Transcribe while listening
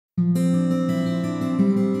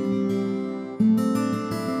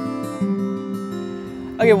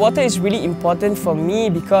Okay, water is really important for me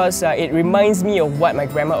because it reminds me of what my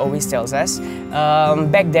grandma always tells us.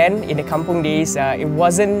 Back then, in the kampung days, it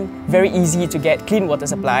wasn't very easy to get clean water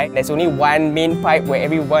supply. There's only one main pipe where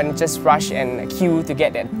everyone just rush and queue to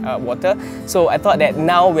get that water. So I thought that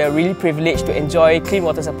now we're really privileged to enjoy clean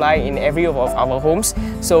water supply in every of our homes.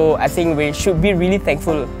 So I think we should be really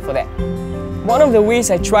thankful for that. One of the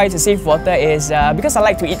ways I try to save water is because I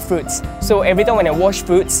like to eat fruits. So every time when I wash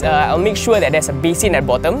fruits, I'll make sure that there's a basin at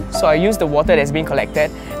bottom. So I use the water that's being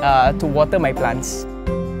collected to water my plants.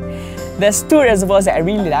 There's two reservoirs that I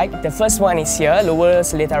really like. The first one is here, Lower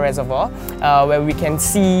Seletar Reservoir, where we can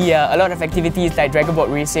see a lot of activities like dragon boat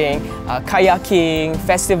racing, kayaking,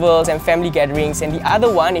 festivals and family gatherings. And the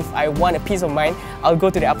other one, if I want a peace of mind, I'll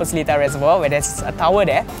go to the Upper Seletar Reservoir where there's a tower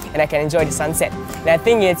there and I can enjoy the sunset. And I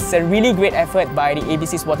think it's a really great effort by the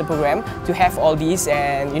ABC's water program to have all these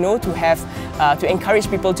and to encourage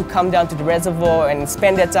people to come down to the reservoir and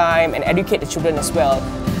spend their time and educate the children as well.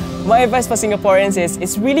 My advice for Singaporeans is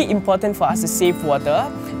it's really important for us to save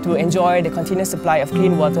water to enjoy the continuous supply of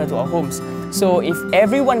clean water to our homes. So if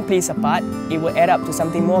everyone plays a part, it will add up to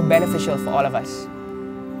something more beneficial for all of us.